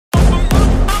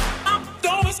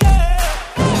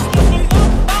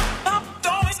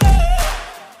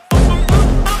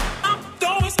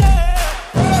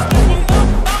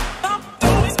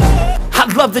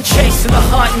love the chase and the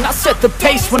hunt, and I set the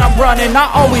pace when I'm running.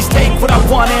 I always take what I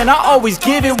want and I always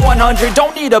give it 100.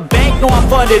 Don't need a bank, no I'm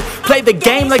funded. Play the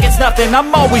game like it's nothing.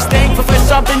 I'm always thankful for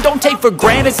something. Don't take for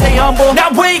granted, stay humble.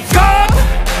 Now wake up!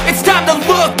 It's time to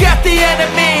look at the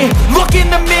enemy. Look in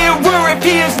the mirror if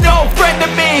he is no friend to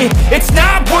me. It's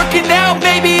not working out,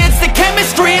 maybe it's the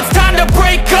chemistry. It's time to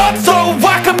break up so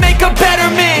I can make a better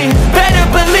me. Better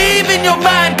believe in your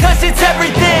mind, cause it's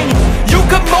everything. You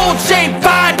can mold, shape,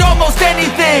 find almost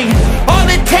anything. All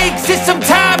it takes is some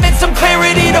time and some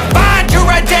clarity to find your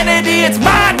identity. It's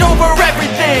mind over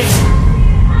everything.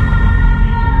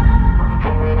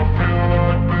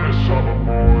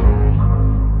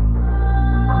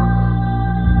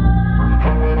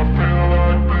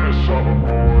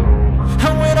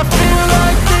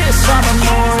 I'm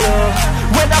immortal.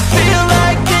 When I feel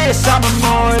like this, I'm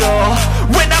immortal.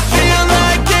 When I feel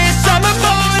like this, I'm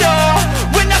immortal.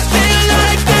 When I feel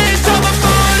like this, I'm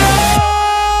immortal.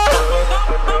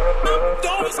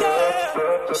 Don't be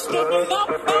scared. Just step it up.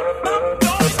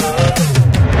 Don't be scared.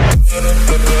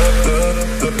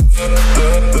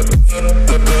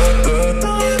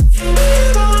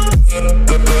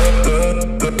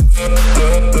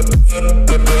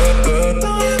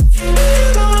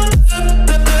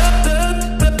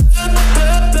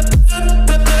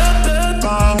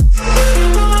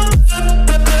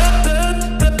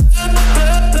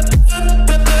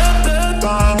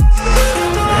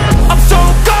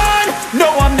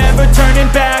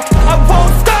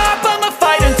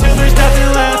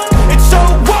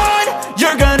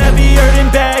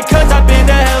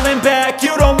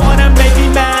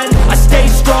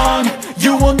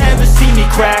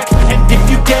 And if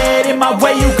you get in my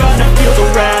way, you gonna feel the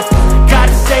wrath.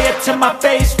 Gotta say it to my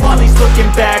face while he's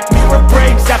looking back. Mirror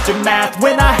breaks after math.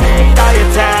 When I hate, I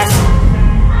attack.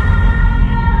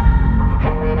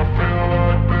 When I feel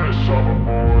like this, I'm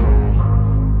immortal.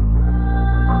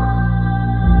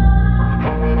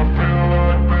 When I feel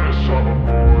like this, I'm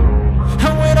immortal.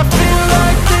 When I feel like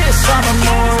this, I'm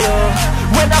immortal.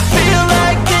 When I feel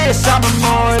like this, I'm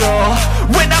immortal.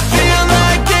 When I feel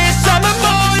like this, I'm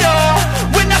immortal.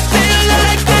 When I feel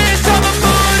like this, I'm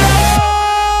immortal.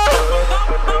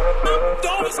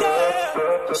 Don't be scared.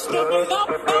 Just step it up.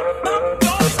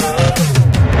 Don't be scared.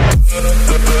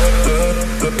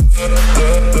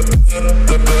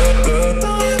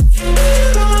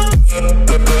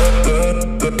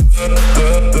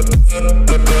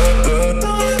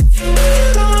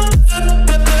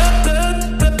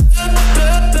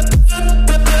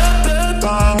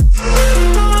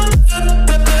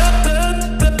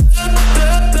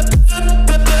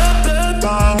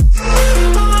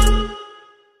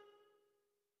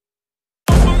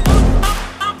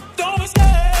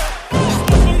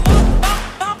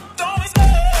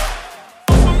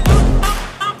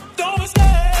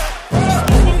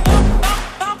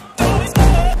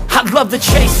 Love the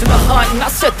chase and the hunt, and I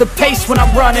set the pace when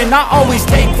I'm running. I always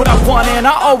take what I want and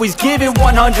I always give it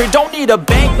 100. Don't need a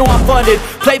bank, no I'm funded.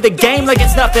 Play the game like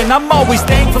it's nothing. I'm always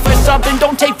thankful for something.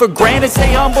 Don't take for granted,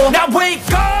 stay humble. Now wake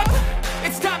up!